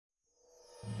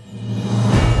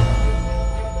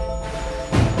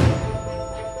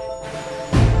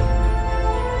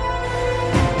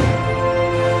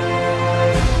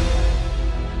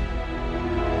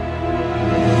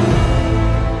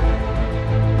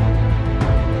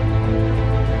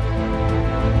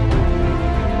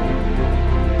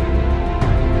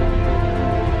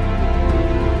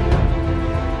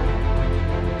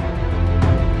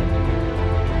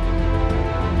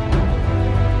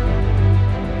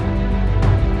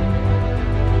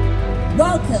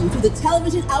Welcome to the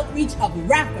television outreach of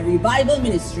Rapper Revival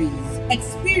Ministries.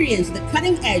 Experience the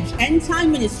cutting-edge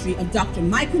end-time ministry of Dr.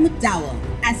 Michael McDowell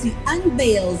as he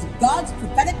unveils God's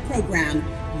prophetic program,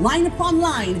 line upon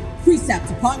line, precept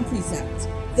upon precept.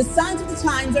 The signs of the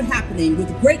times are happening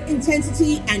with great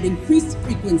intensity and increased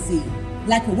frequency.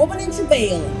 Like a woman in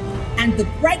travail, and the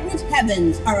brightened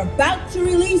heavens are about to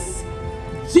release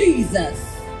Jesus.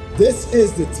 This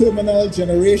is the terminal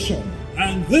generation.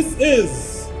 And this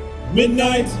is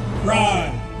Midnight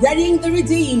Cry. Readying the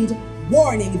redeemed,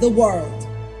 warning the world.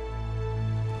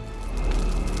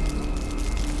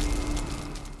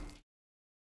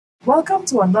 Welcome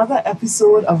to another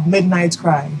episode of Midnight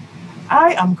Cry.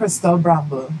 I am Crystal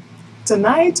Bramble.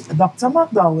 Tonight, Dr.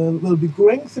 McDowell will be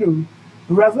going through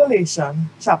Revelation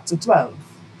chapter 12.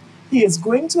 He is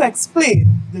going to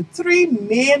explain the three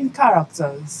main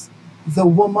characters: the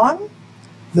woman,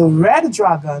 the red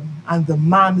dragon, and the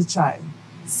man-child.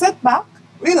 Sit back,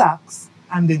 relax,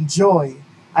 and enjoy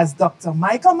as Dr.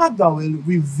 Michael McDowell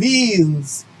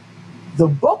reveals the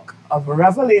book of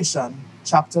Revelation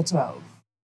chapter 12.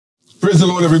 Praise the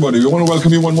Lord, everybody. We want to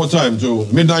welcome you one more time to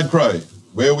Midnight Cry,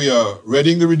 where we are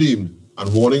readying the redeemed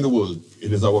and warning the world.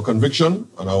 It is our conviction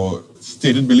and our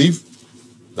stated belief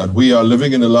that we are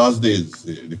living in the last days,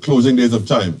 the closing days of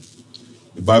time.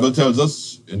 The Bible tells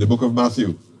us in the book of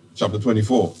Matthew, chapter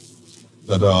 24,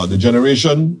 that the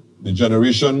generation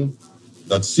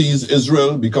that sees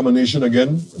Israel become a nation again,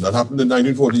 and that happened in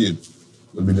 1948,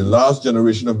 will be the last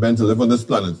generation of men to live on this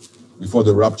planet before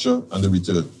the rapture and the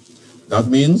return. That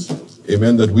means,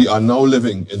 amen, that we are now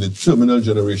living in the terminal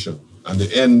generation, and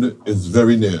the end is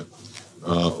very near.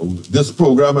 This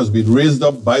program has been raised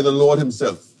up by the Lord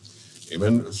himself.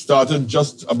 Amen. Started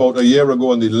just about a year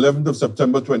ago on the 11th of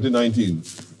September 2019.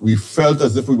 We felt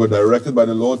as if we were directed by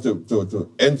the Lord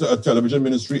to enter a television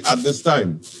ministry at this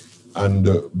time. And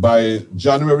by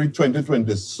January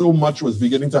 2020, so much was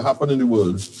beginning to happen in the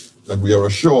world that we are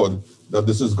assured that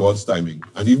this is God's timing.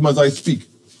 And even as I speak,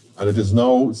 and it is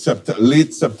now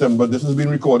late September, this has been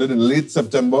recorded in late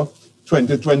September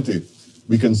 2020,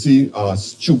 we can see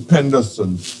stupendous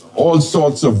and all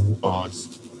sorts of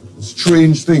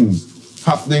strange things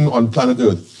happening on planet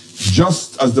Earth.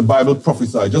 Just as the Bible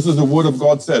prophesied, just as the Word of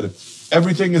God said,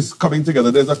 everything is coming together.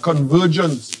 There's a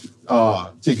convergence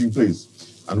taking place.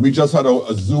 And we just had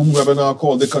a Zoom webinar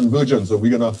called The Convergence. So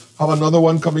we're going to have another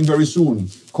one coming very soon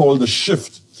called The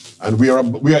Shift. And we are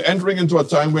entering into a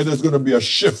time where there's going to be a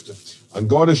shift. And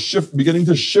God is beginning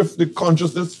to shift the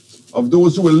consciousness of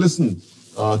those who will listen,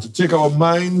 to take our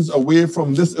minds away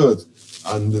from this earth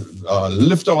and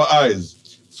lift our eyes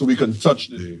so we can touch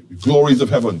the glories of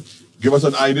heaven. Give us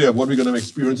an idea of what we're going to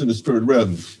experience in the spirit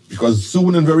realm. Because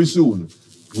soon and very soon,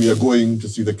 we are going to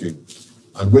see the King.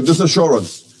 And with this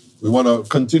assurance, we want to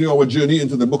continue our journey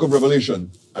into the book of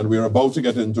Revelation. And we are about to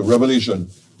get into Revelation,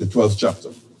 the 12th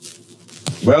chapter.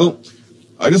 Well,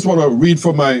 I just want to read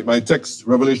from my text,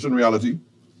 Revelation Reality.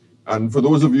 And for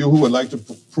those of you who would like to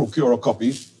procure a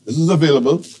copy, this is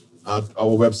available at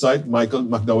our website,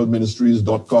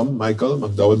 michaelmcdowellministries.com,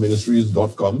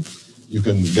 michaelmcdowellministries.com. You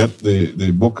can get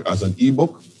the book as an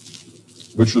ebook,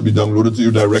 which will be downloaded to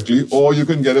you directly, or you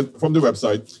can get it from the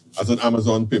website as an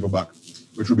Amazon paperback,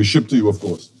 which will be shipped to you, of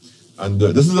course. And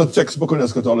this is a textbook on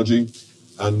eschatology,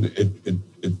 and it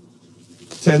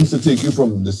tends to take you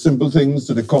from the simple things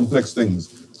to the complex things.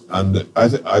 And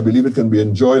I believe it can be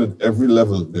enjoyed at every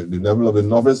level, the level of the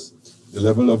novice, the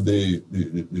level of the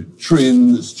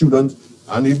trained student,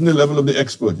 and even the level of the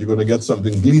expert. You're going to get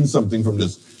something, glean something from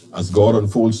this as God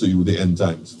unfolds to you the end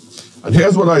times. And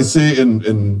here's what I say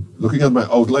in looking at my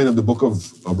outline of the book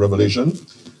of Revelation.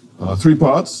 3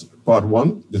 parts. Part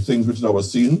 1, the things which thou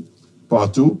hast seen.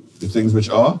 Part 2, the things which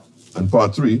are. And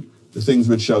part 3, the things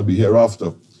which shall be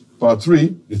hereafter. Part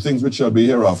 3, the things which shall be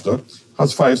hereafter,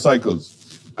 has 5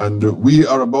 cycles. And we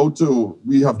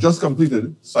have just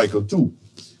completed cycle 2.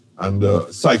 And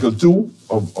cycle 2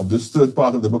 of this third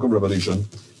part of the book of Revelation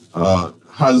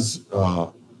has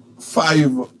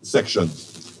 5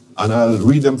 sections. And I'll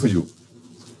read them for you.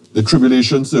 The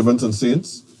tribulation, servants and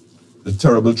saints. The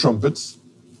terrible trumpets.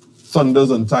 Thunders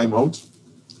and time out.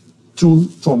 2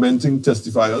 tormenting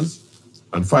testifiers.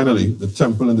 And finally, the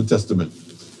temple and the testament.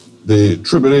 The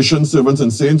tribulation, servants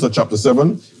and saints are chapter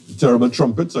 7. The terrible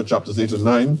trumpets are chapters 8 and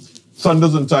 9.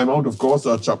 Thunders and time out, of course,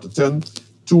 are chapter 10.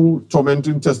 2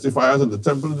 tormenting testifiers and the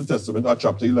temple and the testament are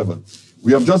chapter 11.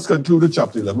 We have just concluded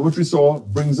chapter 11, which we saw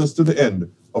brings us to the end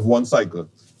of one cycle.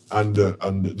 And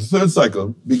the third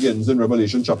cycle begins in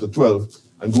Revelation chapter 12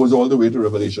 and goes all the way to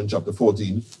Revelation chapter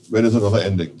 14, where there's another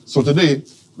ending. So today,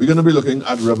 we're going to be looking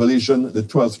at Revelation, the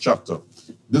 12th chapter.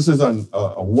 This is a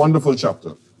wonderful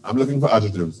chapter. I'm looking for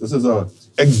adjectives. This is a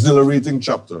exhilarating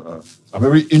chapter, a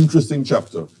very interesting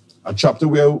chapter, a chapter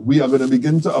where we are going to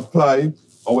begin to apply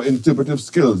our interpretive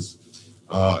skills.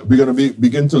 We're going to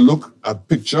begin to look at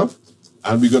picture,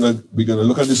 and we're going to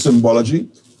look at the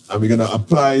symbology, and we're going to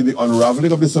apply the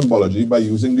unraveling of the symbology by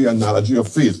using the analogy of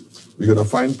faith. We're going to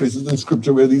find places in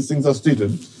Scripture where these things are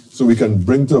stated, so we can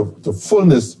bring to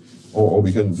fullness, or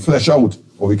we can flesh out,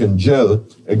 or we can gel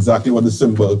exactly what the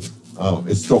symbol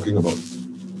is talking about.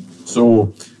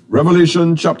 So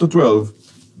Revelation chapter 12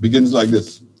 begins like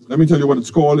this. Let me tell you what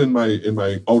it's called in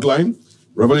my outline.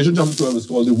 Revelation chapter 12 is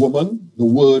called the woman, the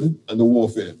word, and the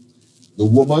warfare. The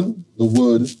woman, the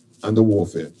word, and the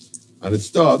warfare. And it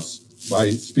starts by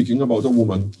speaking about a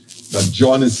woman that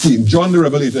John is seeing. John the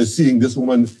Revelator is seeing this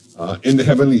woman in the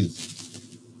heavenlies.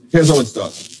 Here's how it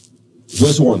starts.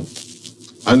 Verse 1.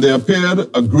 And there appeared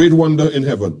a great wonder in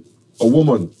heaven, a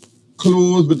woman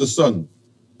clothed with the sun,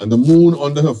 and the moon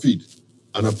under her feet,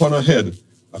 and upon her head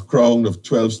a crown of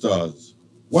 12 stars.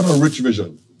 What a rich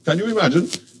vision. Can you imagine?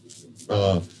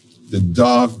 The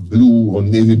dark blue or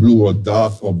navy blue or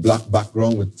dark or black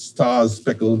background with stars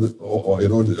speckled or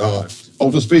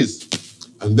outer space.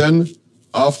 And then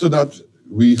after that,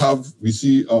 we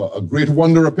see a great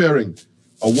wonder appearing.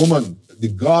 A woman, the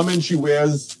garment she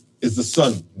wears is the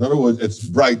sun. In other words, it's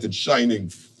bright, it's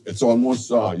shining. It's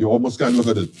almost, you almost can't look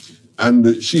at it.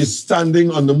 And she is standing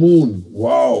on the moon.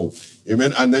 Wow.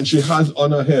 Amen. And then she has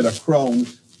on her head a crown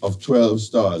of 12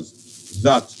 stars.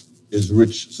 That is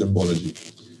rich symbology.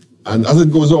 And as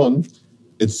it goes on,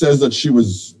 it says that she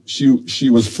was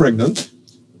pregnant,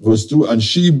 verse 2, and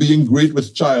she, being great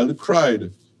with child,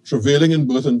 cried, travailing in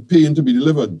birth and pain to be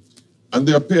delivered. And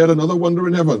there appeared another wonder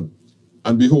in heaven,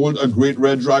 and behold, a great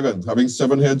red dragon, having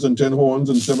 7 heads and 10 horns,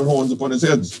 and 7 horns upon his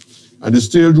heads. And his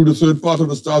tail drew the third part of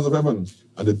the stars of heaven,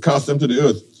 and it cast them to the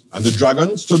earth. And the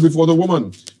dragon stood before the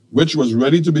woman, which was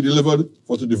ready to be delivered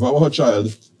for to devour her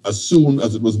child as soon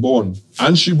as it was born.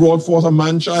 And she brought forth a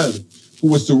man-child, who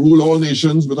was to rule all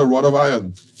nations with a rod of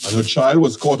iron. And her child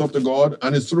was caught up to God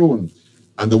and his throne.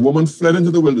 And the woman fled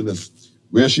into the wilderness,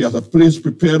 where she had a place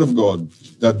prepared of God,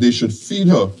 that they should feed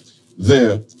her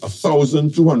there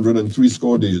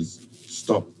 1,260 days.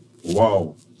 Stop.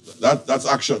 Wow. That's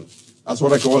action. That's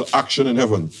what I call action in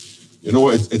heaven. You know,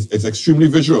 it's extremely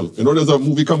visual. You know, there's a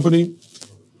movie company,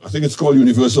 I think it's called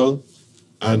Universal,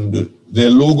 and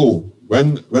their logo,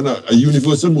 when a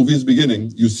Universal movie is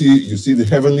beginning, you see the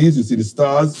heavenlies, you see the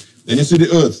stars, then you see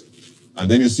the earth, and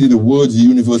then you see the words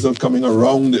Universal coming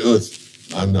around the earth,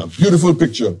 and a beautiful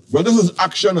picture. Well, this is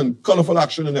action and colorful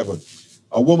action in heaven.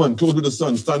 A woman clothed with the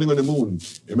sun, standing on the moon,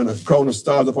 amen, a crown of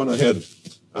stars upon her head,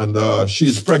 and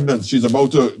she's pregnant, she's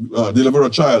about to deliver a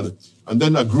child, and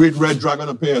then a great red dragon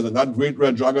appears, and that great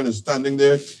red dragon is standing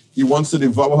there. He wants to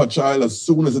devour her child as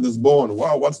soon as it is born.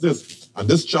 Wow, what's this? And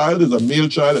this child is a male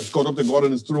child that's caught up to God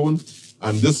on his throne.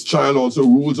 And this child also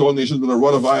rules all nations with a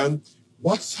rod of iron.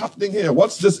 What's happening here?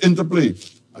 What's this interplay?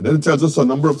 And then it tells us a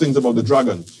number of things about the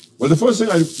dragon. Well, the first thing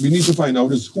we need to find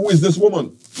out is, who is this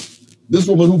woman? This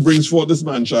woman who brings forth this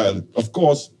man-child. Of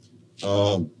course,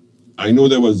 I know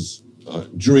there was,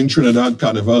 during Trinidad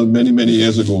Carnival many, many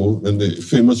years ago, when the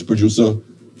famous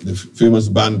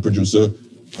band producer,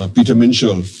 Peter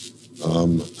Minshall,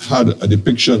 had a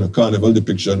carnival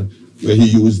depiction, where he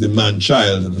used the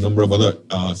man-child and a number of other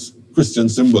Christian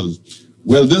symbols.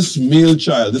 Well, this male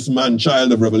child, this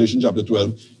man-child of Revelation chapter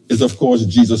 12, is of course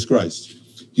Jesus Christ.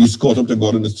 He's caught up to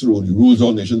God on his throne. He rules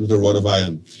all nations with a rod of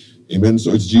iron. Amen.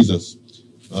 So it's Jesus.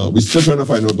 We're still trying to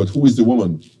find out, but who is the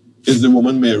woman? Is the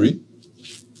woman Mary?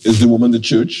 Is the woman the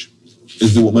church?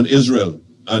 Is the woman Israel?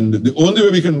 And the only way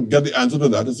we can get the answer to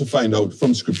that is to find out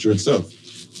from Scripture itself.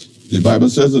 The Bible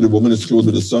says that the woman is clothed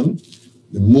with the sun,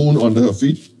 the moon under her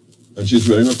feet, and she's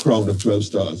wearing a crown of 12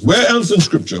 stars. Where else in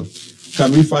Scripture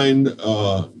can we find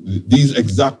these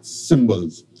exact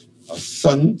symbols? A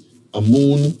sun, a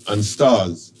moon, and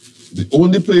stars. The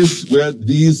only place where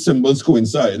these symbols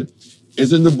coincide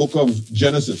is in the book of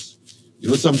Genesis. You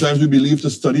know, sometimes we believe to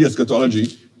study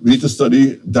eschatology, we need to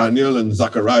study Daniel and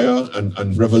Zechariah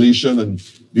and Revelation, and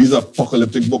these are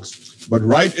apocalyptic books. But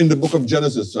right in the book of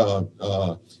Genesis, the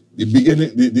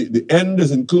end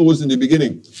is enclosed in the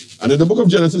beginning. And in the book of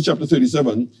Genesis chapter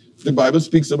 37, the Bible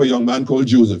speaks of a young man called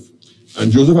Joseph. And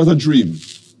Joseph has a dream.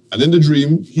 And in the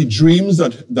dream, he dreams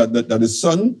that his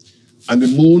sun and the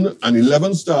moon and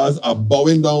 11 stars are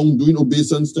bowing down, doing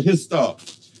obeisance to his star.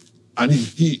 And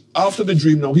he after the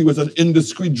dream, now he was an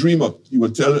indiscreet dreamer. He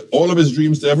would tell all of his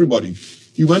dreams to everybody.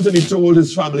 He went and he told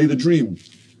his family the dream.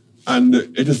 And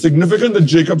it is significant that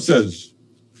Jacob says,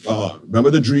 remember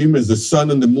the dream is the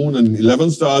sun and the moon and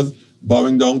 11 stars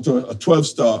bowing down to a 12th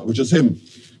star, which is him.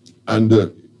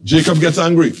 And Jacob gets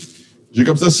angry.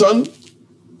 Jacob says, son,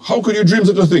 how could you dream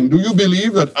such a thing? Do you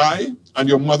believe that I and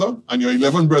your mother and your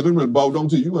 11 brethren will bow down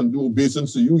to you and do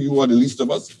obeisance to you? You are the least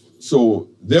of us. So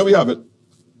there we have it.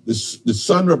 The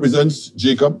sun represents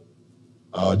Jacob,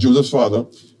 Joseph's father.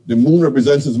 The moon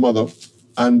represents his mother.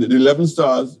 And the 11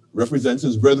 stars represents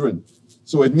his brethren.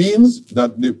 So it means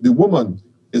that the woman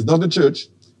is not the church.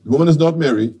 The woman is not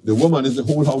Mary. The woman is the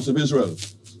whole house of Israel.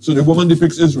 So the woman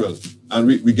depicts Israel. And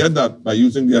we get that by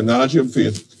using the analogy of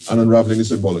faith and unraveling the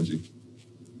symbology.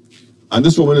 And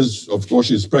this woman is, of course,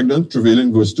 she is pregnant,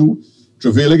 travailing, verse 2,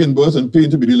 travailing in birth and pain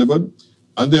to be delivered.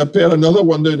 And there appeared another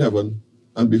wonder in heaven,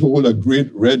 and behold, a great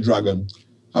red dragon,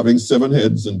 having 7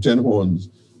 heads and 10 horns,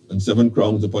 and 7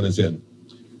 crowns upon his head.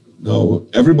 Now,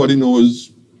 everybody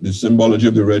knows the symbology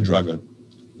of the red dragon.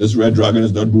 This red dragon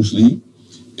is not Bruce Lee.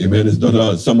 Amen. It's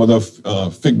not some other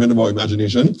figment of our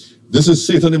imagination. This is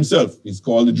Satan himself. He's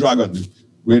called the dragon, the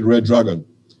great red dragon.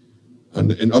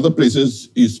 And in other places,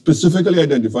 he's specifically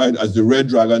identified as the red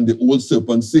dragon, the old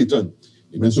serpent, Satan.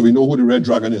 Amen. So we know who the red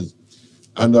dragon is.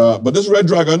 And but this red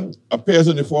dragon appears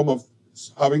in the form of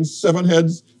having 7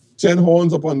 heads, 10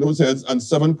 horns upon those heads, and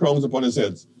 7 crowns upon his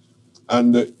heads.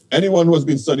 And anyone who has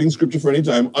been studying scripture for any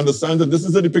time understands that this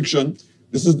is a depiction.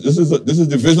 This is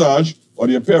the visage or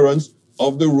the appearance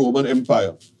of the Roman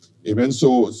Empire. Amen.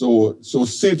 So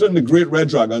Satan, the great red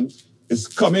dragon, is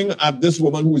coming at this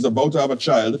woman who is about to have a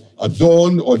child,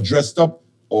 adorned or dressed up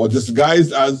or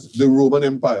disguised as the Roman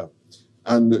Empire.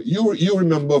 And you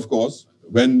remember, of course,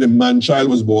 when the man-child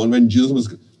was born, when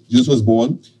Jesus was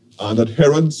born, that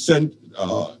Herod sent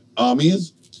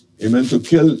armies, amen, to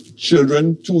kill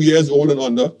children 2 years old and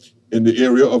under in the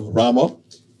area of Ramah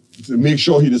to make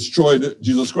sure he destroyed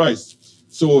Jesus Christ.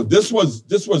 So this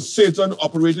was Satan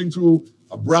operating through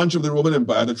a branch of the Roman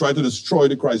Empire to try to destroy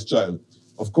the Christ child.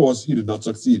 Of course, he did not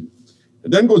succeed.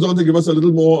 It then goes on to give us a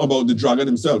little more about the dragon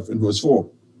himself in verse 4.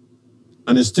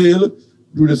 And his tail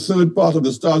drew the 3rd part of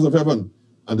the stars of heaven,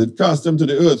 and did cast them to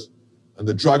the earth. And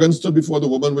the dragon stood before the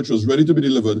woman which was ready to be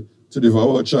delivered to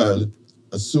devour her child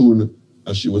as soon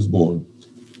as she was born.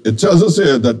 It tells us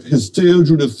here that his tail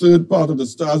drew the 3rd part of the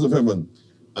stars of heaven,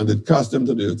 and did cast them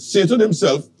to the earth. Satan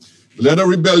himself led a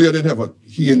rebellion in heaven.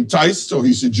 He enticed, or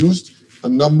he seduced, a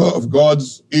number of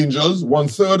God's angels,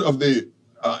 1/3 of the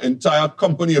entire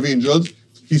company of angels.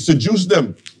 He seduced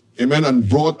them, amen, and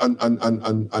brought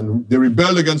and they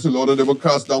rebelled against the Lord, and they were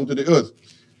cast down to the earth.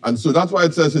 And so that's why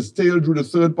it says his tail drew the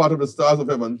 3rd part of the stars of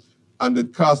heaven, and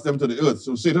it cast them to the earth.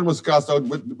 So Satan was cast out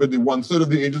with the 1/3 of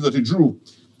the angels that he drew.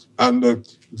 And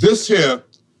this here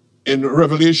in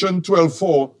Revelation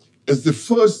 12:4 is the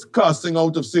first casting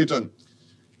out of Satan.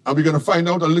 And we're going to find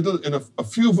out a little in a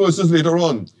few verses later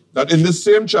on that in this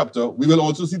same chapter, we will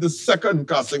also see the second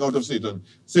casting out of Satan.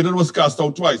 Satan was cast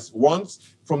out twice. Once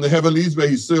from the heavenlies, where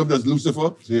he served as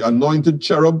Lucifer, the anointed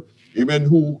cherub, amen,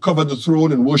 who covered the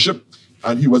throne in worship.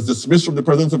 And he was dismissed from the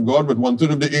presence of God with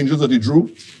 1/3 of the angels that he drew.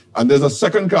 And there's a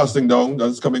second casting down that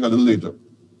is coming a little later.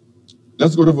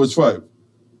 Let's go to verse 5.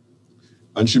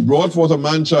 And she brought forth a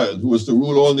man-child who was to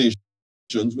rule all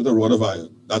nations with a rod of iron.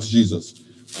 That's Jesus.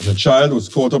 And the child was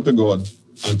caught up to God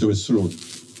and to his throne.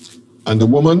 And the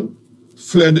woman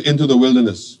fled into the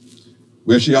wilderness,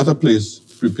 where she had a place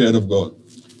prepared of God.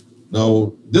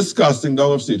 Now, this casting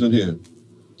down of Satan here,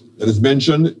 that is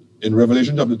mentioned in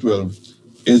Revelation chapter 12,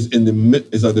 is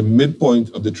at the midpoint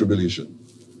of the tribulation,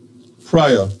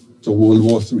 prior to World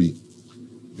War III.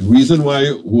 The reason why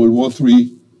World War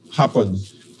III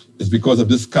happens is because of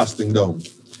this casting down.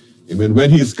 Amen. When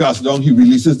he is cast down, he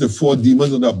releases the 4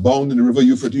 demons that are bound in the river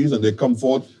Euphrates, and they come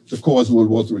forth to cause World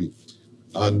War III.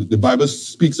 And the Bible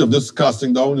speaks of this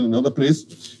casting down in another place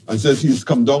and says, he has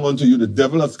come down unto you, the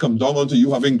devil has come down unto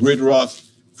you, having great wrath,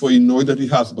 for he knoweth that he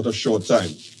hath but a short time.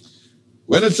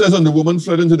 When it says, and the woman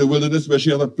fled into the wilderness, where she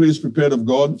had a place prepared of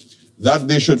God, that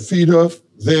they should feed her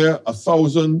there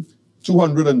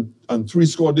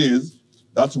 1,260 days,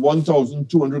 that's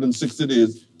 1,260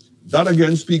 days. That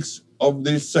again speaks of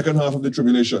the second half of the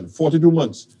tribulation, 42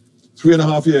 months,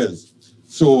 3.5 years.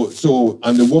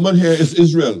 And the woman here is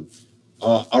Israel,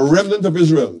 a remnant of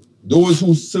Israel. Those who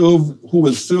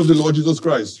will serve the Lord Jesus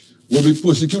Christ will be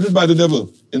persecuted by the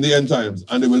devil in the end times,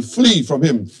 and they will flee from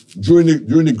him during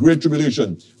the great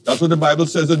tribulation. That's what the Bible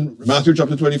says in Matthew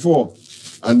chapter 24.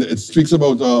 And it speaks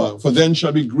about, for then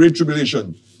shall be great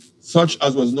tribulation, such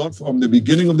as was not from the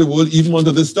beginning of the world, even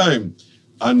unto this time.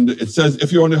 And it says,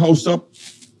 if you're on the housetop,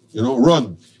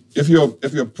 run. If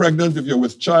you're pregnant, if you're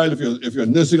with child, if you're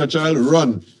nursing a child,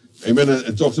 run. Amen. And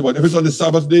it talks about if it's on the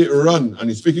Sabbath day, run. And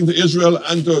he's speaking to Israel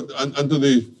and to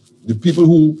the people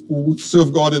who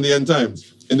serve God in the end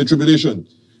times, in the tribulation.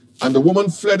 And the woman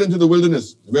fled into the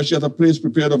wilderness, where she had a place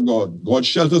prepared of God. God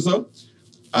shelters her,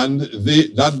 and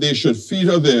that they should feed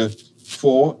her there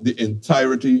for the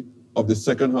entirety of the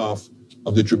second half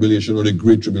of the tribulation, or the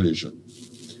great tribulation.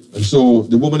 And so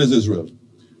the woman is Israel.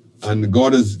 And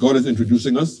God is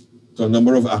introducing us to a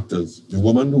number of actors. The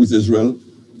woman, who is Israel,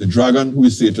 the dragon, who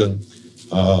is Satan,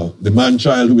 the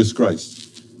man-child, who is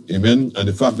Christ. Amen. And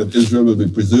the fact that Israel will be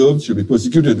preserved, she'll be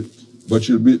persecuted, but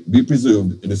she'll be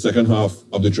preserved in the second half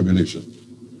of the tribulation.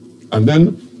 And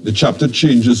then the chapter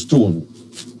changes tone.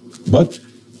 But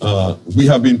we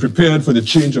have been prepared for the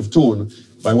change of tone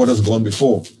by what has gone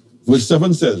before. Verse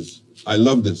 7 says, I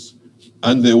love this,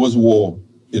 and there was war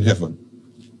in heaven.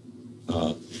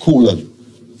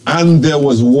 And there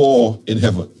was war in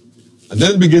heaven. And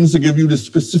then it begins to give you the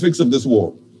specifics of this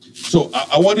war. So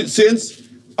I want you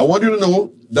to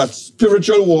know that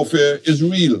spiritual warfare is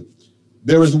real.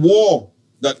 There is war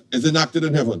that is enacted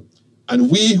in heaven. And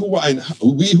we who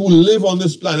live on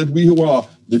this planet, we who are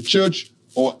the church,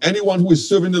 or anyone who is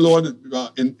serving the Lord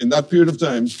in that period of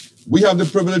time, we have the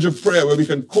privilege of prayer, where we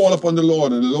can call upon the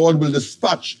Lord, and the Lord will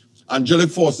dispatch angelic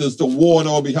forces to war on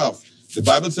our behalf. The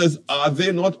Bible says, are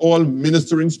they not all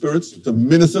ministering spirits to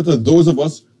minister to those of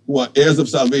us who are heirs of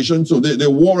salvation? So they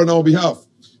war on our behalf.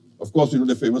 Of course, you know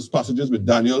the famous passages with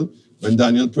Daniel, when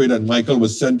Daniel prayed and Gabriel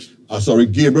was sent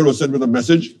with a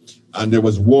message, and there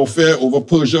was warfare over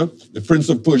Persia. The prince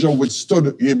of Persia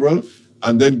withstood Gabriel,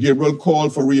 and then Gabriel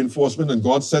called for reinforcement, and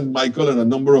God sent Michael and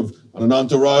an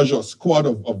entourage or squad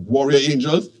of warrior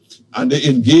angels, and they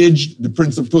engaged the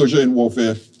prince of Persia in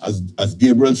warfare as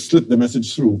Gabriel slipped the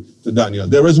message through to Daniel.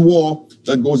 There is war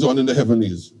that goes on in the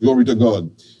heavenlies. Glory to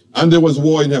God. And there was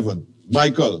war in heaven.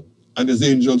 Michael and his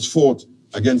angels fought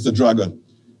against the dragon.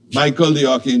 Michael the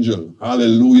archangel,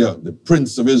 hallelujah, the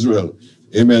prince of Israel.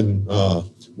 Amen.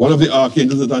 One of the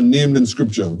archangels that are named in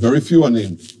scripture. Very few are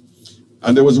named.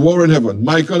 And there was war in heaven.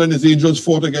 Michael and his angels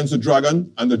fought against the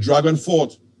dragon, and the dragon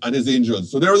fought and his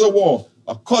angels. So there is a war,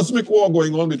 a cosmic war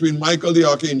going on between Michael the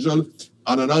archangel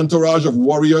and an entourage of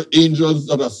warrior angels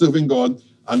that are serving God.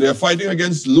 And they are fighting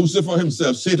against Lucifer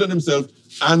himself, Satan himself,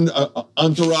 and an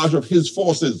entourage of his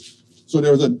forces. So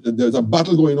there's a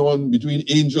battle going on between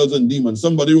angels and demons.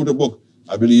 Somebody wrote a book,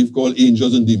 I believe, called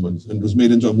Angels and Demons, and it was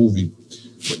made into a movie.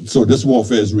 So this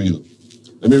warfare is real.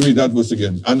 Let me read that verse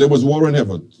again. And there was war in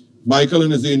heaven. Michael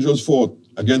and his angels fought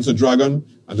against the dragon,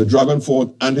 and the dragon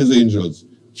fought and his angels,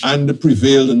 and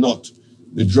prevailed not.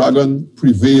 The dragon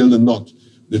prevailed not.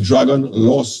 The dragon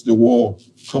lost the war.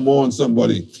 Come on,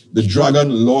 somebody. The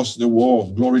dragon lost the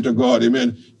war. Glory to God.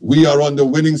 Amen. We are on the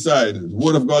winning side. The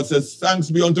word of God says,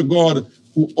 thanks be unto God,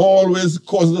 who always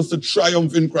causes us to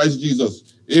triumph in Christ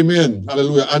Jesus. Amen.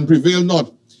 Hallelujah. And prevail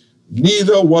not.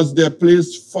 Neither was their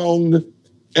place found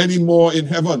any more in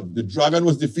heaven. The dragon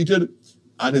was defeated,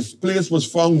 and his place was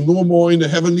found no more in the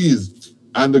heavenlies.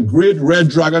 And the great red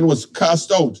dragon was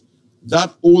cast out.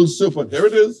 That old serpent, here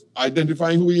it is,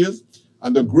 identifying who he is.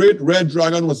 And the great red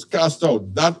dragon was cast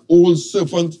out. That old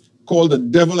serpent called the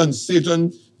devil and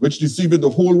Satan, which deceived the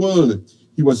whole world.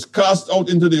 He was cast out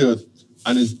into the earth,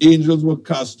 and his angels were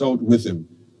cast out with him.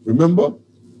 Remember,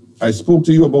 I spoke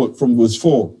to you about from verse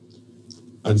 4,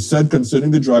 and said concerning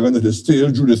the dragon that his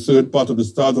tail drew the third part of the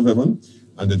stars of heaven,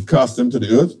 and did cast them to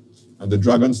the earth. And the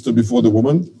dragon stood before the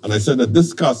woman. And I said that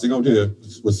this casting out here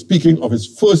was speaking of his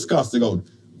first casting out,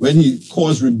 when he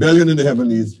caused rebellion in the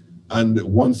heavenlies, and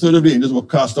 1/3 of the angels were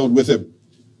cast out with him.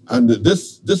 And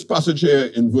this passage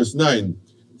here in verse 9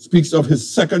 speaks of his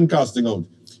second casting out.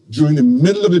 During the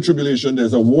middle of the tribulation,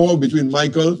 there's a war between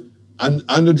Michael and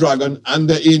the dragon and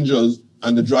the angels,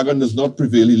 and the dragon does not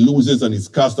prevail. He loses, and he's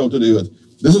cast out to the earth.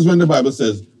 This is when the Bible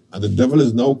says, and the devil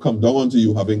is now come down unto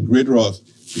you, having great wrath,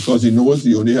 because he knows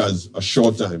he only has a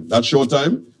short time. That short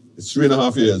time is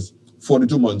 3.5 years,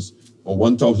 42 months, or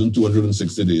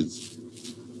 1,260 days.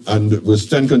 And verse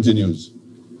 10 continues.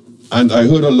 And I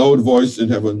heard a loud voice in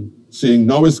heaven saying,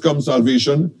 now is come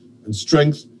salvation and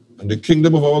strength and the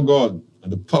kingdom of our God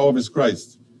and the power of his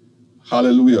Christ.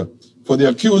 Hallelujah. For the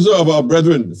accuser of our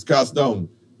brethren is cast down,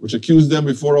 which accused them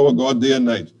before our God day and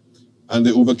night. And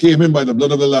they overcame him by the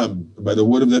blood of the Lamb and by the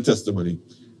word of their testimony.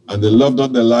 And they loved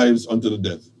not their lives unto the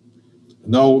death.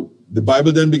 Now, the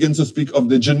Bible then begins to speak of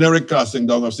the generic casting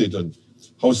down of Satan.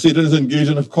 How Satan is engaged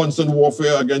in a constant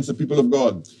warfare against the people of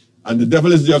God. And the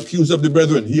devil is the accuser of the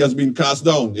brethren. He has been cast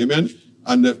down. Amen.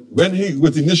 And when he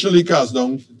was initially cast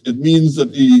down, it means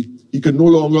that he can no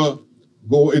longer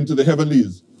go into the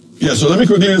heavenlies. Yeah, so let me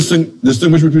quickly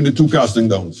distinguish between the two casting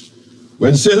downs.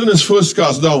 When Satan is first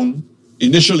cast down,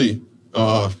 initially,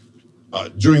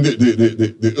 during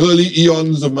the early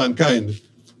eons of mankind,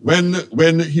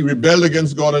 when he rebelled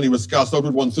against God and he was cast out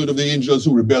with 1/3 of the angels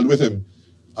who rebelled with him.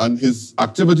 And his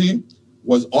activity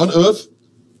was on earth,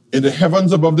 in the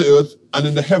heavens above the earth, and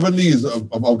in the heavenlies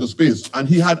of outer space. And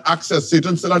he had access,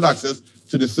 Satan still had access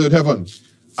to the third heaven.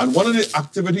 And one of the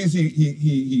activities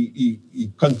he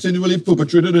continually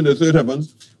perpetrated in the third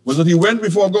heavens was that he went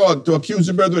before God to accuse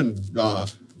the brethren.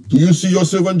 Do you see your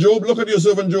servant Job? Look at your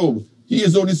servant Job. He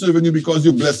is only serving you because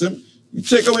you bless him. You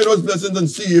take away those blessings and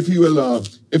see if he will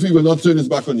not turn his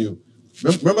back on you.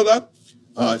 Remember that?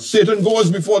 Satan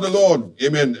goes before the Lord,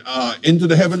 amen, into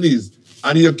the heavenlies,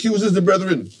 and he accuses the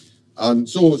brethren. And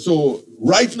so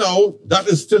right now, that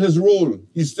is still his role.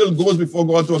 He still goes before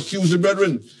God to accuse the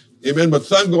brethren. Amen. But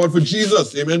thank God for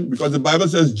Jesus. Amen. Because the Bible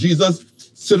says Jesus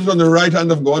sitteth on the right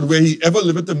hand of God, where he ever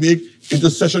liveth to make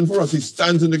intercession for us. He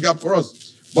stands in the gap for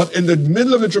us. But in the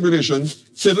middle of the tribulation,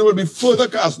 Satan will be further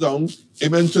cast down,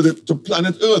 amen, to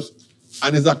planet Earth.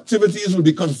 And his activities will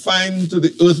be confined to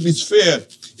the earthly sphere.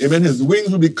 Amen. His wings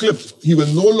will be clipped. He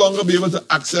will no longer be able to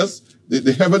access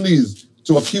the heavenlies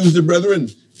to accuse the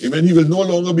brethren. Amen. He will no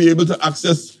longer be able to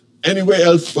access anywhere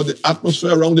else but the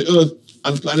atmosphere around the earth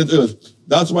and planet Earth.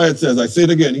 That's why it says, I say it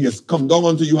again, he has come down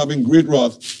unto you having great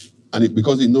wrath, and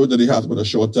because he knows that he has but a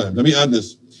short time. Let me add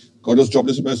this. God just dropped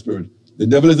this in my spirit. The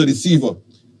devil is a deceiver.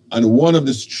 And one of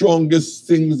the strongest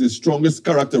things, the strongest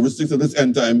characteristics of this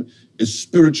end time is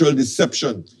spiritual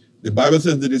deception. The Bible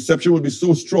says the deception will be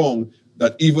so strong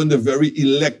that even the very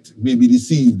elect may be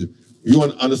deceived. You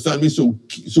understand me? So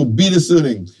be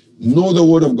discerning. Know the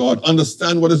word of God.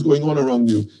 Understand what is going on around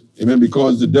you. Amen.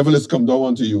 Because the devil has come down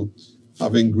unto you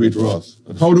having great wrath.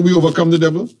 And how do we overcome the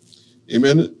devil?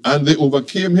 Amen. And they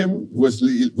overcame him, verse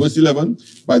 11,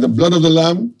 by the blood of the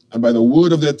Lamb and by the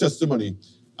word of their testimony.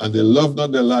 And they loved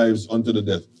not their lives unto the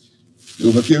death. They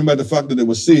overcame him by the fact that they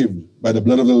were saved by the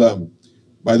blood of the Lamb,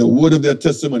 by the word of their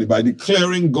testimony, by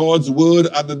declaring God's word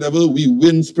at the devil, we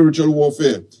win spiritual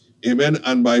warfare. Amen.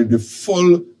 And by the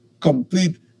full,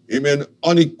 complete, amen,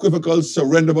 unequivocal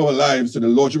surrender of our lives to the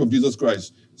Lordship of Jesus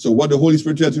Christ. So what the Holy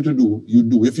Spirit tells you to do, you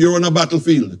do. If you're on a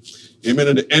battlefield, amen,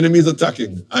 and the enemy is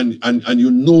attacking, and you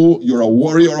know you're a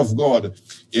warrior of God,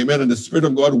 amen, and the Spirit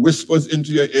of God whispers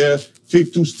into your ear,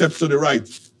 take 2 steps to the right.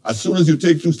 As soon as you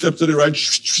take 2 steps to the right,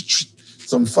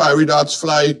 some fiery darts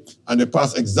fly, and they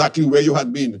pass exactly where you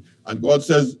had been. And God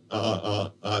says,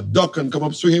 duck and come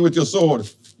up swinging with your sword.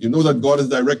 You know that God is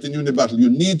directing you in the battle. You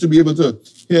need to be able to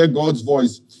hear God's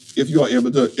voice if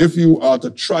you are to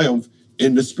triumph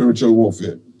in the spiritual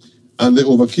warfare. And they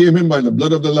overcame him by the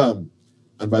blood of the Lamb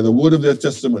and by the word of their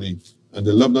testimony, and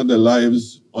they loved not their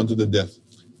lives unto the death.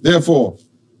 Therefore,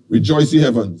 rejoice ye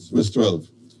heavens, verse 12,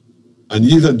 and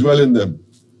ye that dwell in them.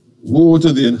 Woe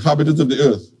to the inhabitants of the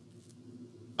earth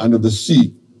and of the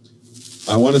sea.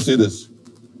 I want to say this.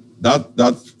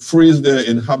 That phrase there,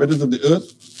 inhabitants of the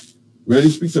earth, really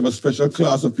speaks of a special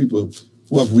class of people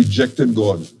who have rejected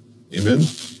God. Amen.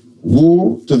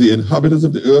 Woe to the inhabitants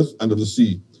of the earth and of the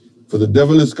sea, for the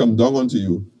devil is come down unto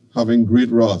you, having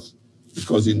great wrath,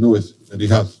 because he knoweth that he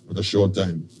hath but a short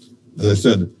time. As I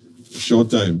said, a short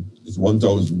time is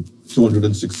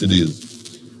 1,260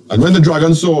 days. And when the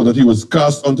dragon saw that he was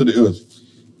cast unto the earth,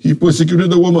 he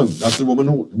persecuted the woman, that's the woman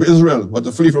who, Israel, but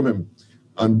to flee from him,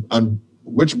 and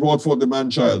which brought forth the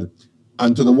man-child.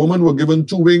 And to the woman were given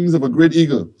 2 wings of a great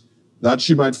eagle, that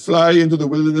she might fly into the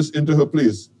wilderness into her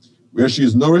place, where she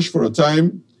is nourished for a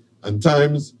time, and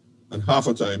times, and half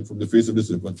a time from the face of the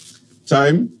serpent.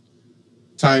 Time,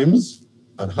 times,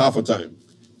 and half a time.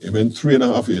 Amen.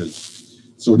 3.5 years.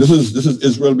 So this is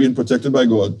Israel being protected by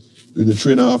God during the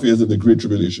 3.5 years of the Great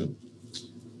Tribulation.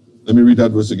 Let me read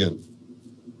that verse again.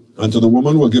 And to the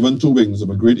woman were given 2 wings of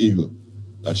a great eagle,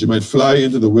 that she might fly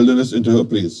into the wilderness into her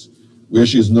place, where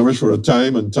she is nourished for a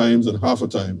time, and times, and half a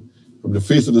time from the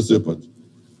face of the serpent.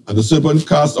 And the serpent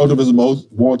cast out of his mouth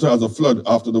water as a flood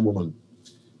after the woman.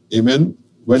 Amen.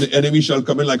 When the enemy shall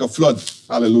come in like a flood,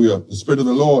 hallelujah, the Spirit of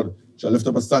the Lord shall lift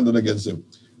up a standard against him.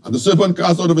 And the serpent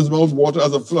cast out of his mouth water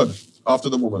as a flood after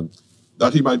the woman,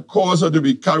 that he might cause her to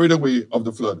be carried away of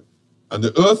the flood. And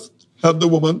the earth helped the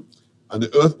woman, and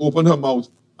the earth opened her mouth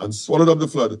and swallowed up the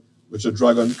flood, which the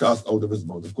dragon cast out of his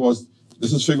mouth. Of course,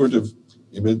 this is figurative.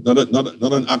 Amen.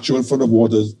 Not an actual flood of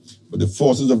waters, but the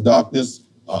forces of darkness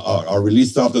are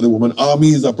released after the woman.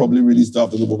 Armies are probably released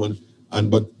after the woman.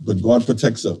 But God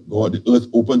protects her. God, the earth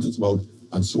opens its mouth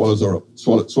and swallows her up,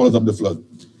 swallows up the flood.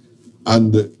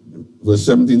 And verse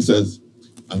 17 says,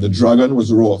 and the dragon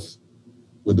was wroth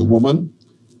with the woman,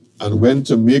 and went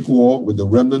to make war with the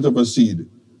remnant of her seed,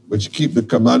 which keep the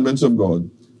commandments of God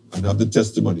and have the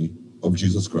testimony of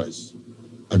Jesus Christ.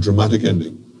 A dramatic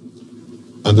ending.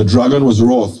 And the dragon was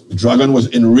wroth. The dragon was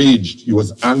enraged. He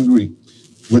was angry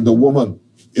with the woman,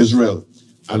 Israel,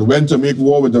 and went to make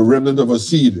war with the remnant of her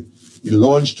seed. He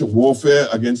launched warfare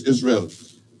against Israel,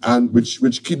 and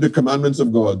which keep the commandments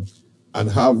of God and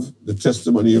have the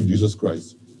testimony of Jesus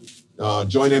Christ.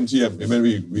 Join MTM. Amen.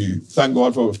 We thank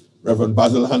God for Reverend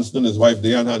Basil Hanson and his wife,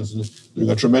 Diane Hanson, doing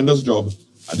a tremendous job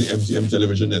at the MTM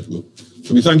television network.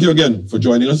 So we thank you again for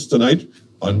joining us tonight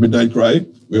on Midnight Cry,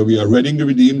 where we are reading the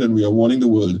redeemed and we are warning the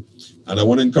world. And I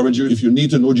want to encourage you, if you need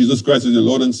to know Jesus Christ as your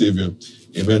Lord and Savior,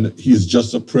 amen, he is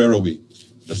just a prayer away.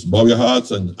 Just bow your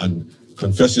hearts and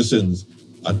confess your sins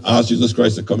and ask Jesus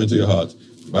Christ to come into your heart.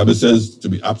 The Bible says to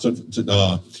be absent.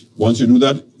 Once you do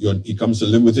that, he comes to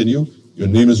live within you. Your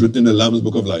name is written in the Lamb's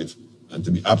Book of Life. And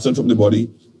to be absent from the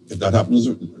body, if that happens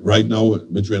right now,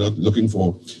 which we're not looking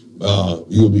for,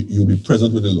 you'll be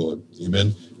present with the Lord.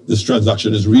 Amen. This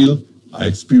transaction is real. I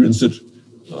experienced it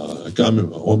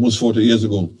almost 40 years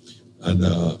ago. And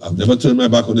I've never turned my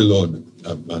back on the Lord.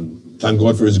 And thank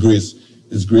God for his grace.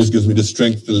 His grace gives me the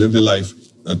strength to live the life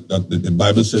that the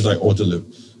Bible says I ought to live.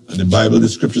 And the Bible, the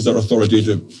scriptures are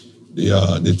authoritative.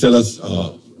 They tell us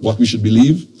what we should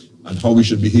believe and how we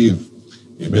should behave.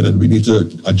 Amen. And we need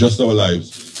to adjust our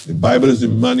lives. The Bible is the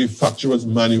manufacturer's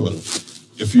manual.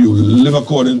 If you live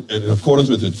in accordance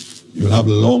with it, you will have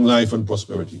long life and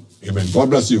prosperity. Amen. God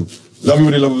bless you. Love you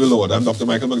with the love of the Lord. I'm Dr.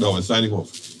 Michael McDowell signing off.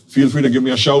 Feel free to give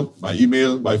me a shout by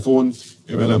email, by phone.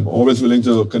 Amen. I'm always willing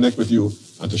to connect with you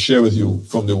and to share with you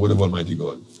from the word of Almighty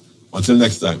God. Until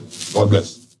next time, God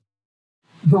bless.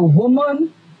 The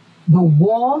woman, the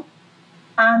war,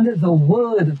 and the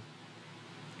word.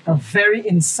 A very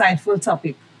insightful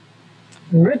topic.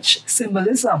 Rich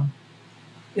symbolism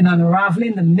in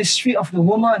unraveling the mystery of the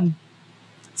woman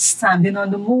standing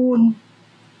on the moon,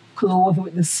 clothed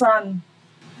with the sun,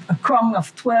 a crown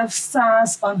of 12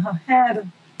 stars on her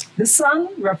head. The sun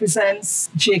represents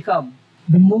Jacob,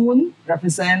 the moon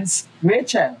represents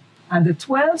Rachel, and the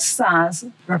 12 stars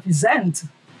represent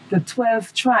the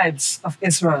 12 tribes of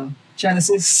Israel.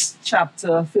 Genesis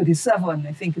chapter 37,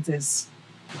 I think it is.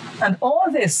 And all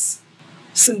this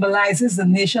symbolizes the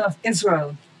nation of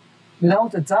Israel,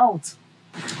 without a doubt.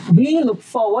 We look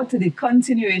forward to the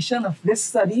continuation of this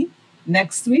study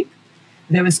next week.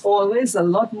 There is always a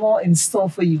lot more in store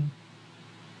for you.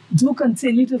 Do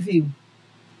continue to view.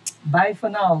 Bye for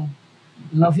now.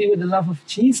 Love you with the love of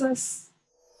Jesus.